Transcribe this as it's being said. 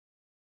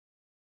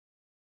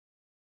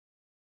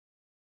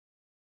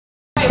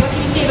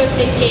about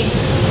today's game?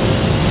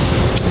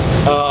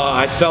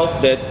 I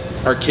felt that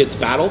our kids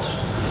battled.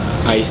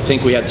 I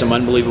think we had some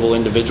unbelievable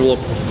individual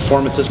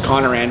performances.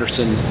 Connor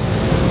Anderson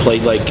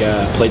played like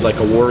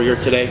a warrior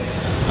today.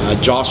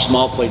 Josh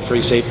Small played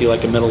free safety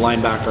like a middle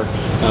linebacker.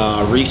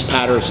 Reese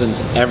Patterson's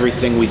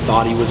everything we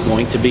thought he was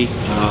going to be.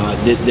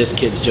 This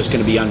kid's just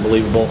going to be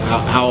unbelievable.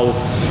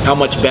 How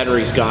much better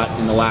he's got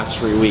in the last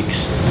 3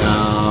 weeks.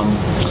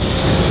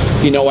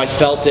 You know, I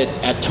felt that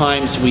at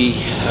times we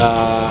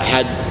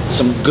had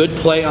some good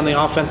play on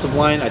the offensive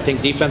line. I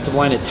think defensive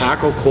line had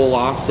tackled Cole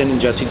Austin and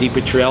Jesse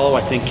DiPietrillo,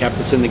 I think kept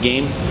us in the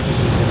game.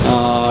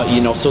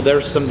 You know, so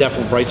there's some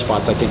definite bright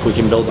spots I think we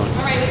can build on. All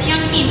right, with a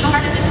young team, how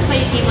hard is it to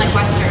play a team like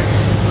Western?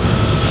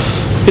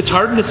 It's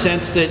hard in the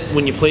sense that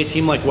when you play a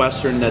team like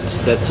Western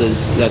that's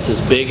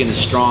as big and as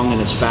strong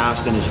and as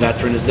fast and as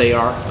veteran as they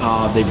are,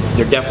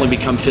 they're definitely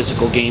become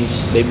physical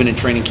games. They've been in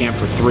training camp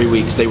for 3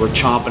 weeks. They were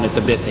chomping at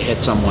the bit to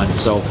hit someone,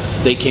 so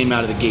they came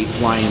out of the gate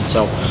flying.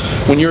 So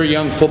when you're a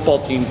young football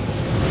team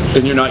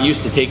and you're not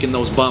used to taking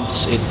those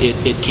bumps,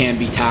 it can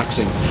be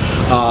taxing.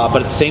 But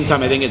at the same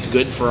time, I think it's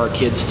good for our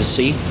kids to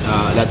see.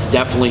 That's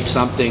definitely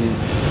something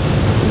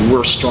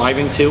we're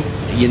striving to.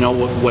 You know,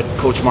 what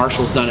Coach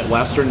Marshall's done at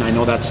Western, I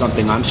know that's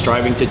something I'm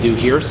striving to do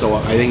here, so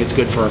I think it's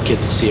good for our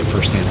kids to see it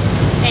firsthand.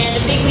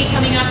 And a big week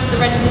coming up with the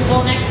Red and Blue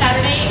Bowl next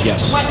Saturday.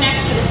 Yes. What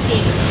next for this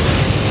team?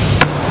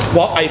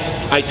 Well,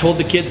 I told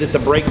the kids at the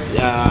break,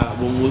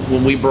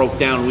 when we broke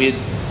down,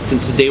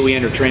 since the day we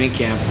entered training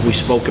camp, we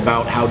spoke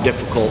about how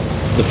difficult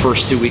the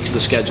first 2 weeks of the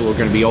schedule were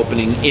going to be,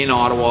 opening in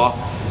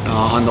Ottawa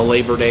on the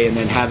Labor Day and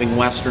then having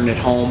Western at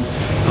home.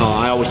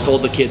 I always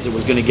told the kids it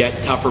was going to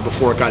get tougher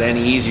before it got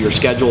any easier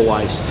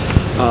schedule-wise.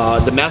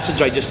 The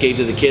message I just gave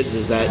to the kids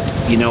is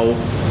that, you know,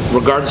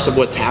 regardless of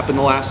what's happened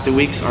the last 2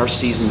 weeks, our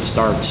season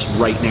starts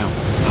right now.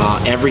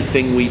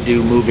 Everything we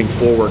do moving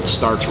forward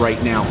starts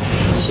right now.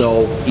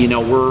 So, you know,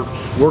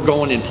 we're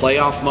going in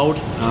playoff mode.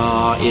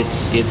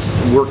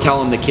 We're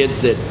telling the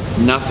kids that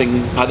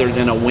nothing other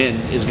than a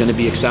win is going to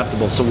be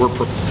acceptable. So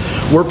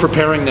we're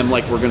preparing them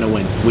like we're going to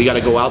win. We got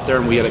to go out there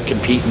and we got to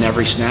compete in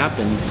every snap,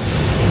 and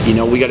you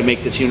know, we got to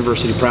make this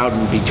university proud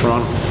and beat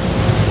Toronto.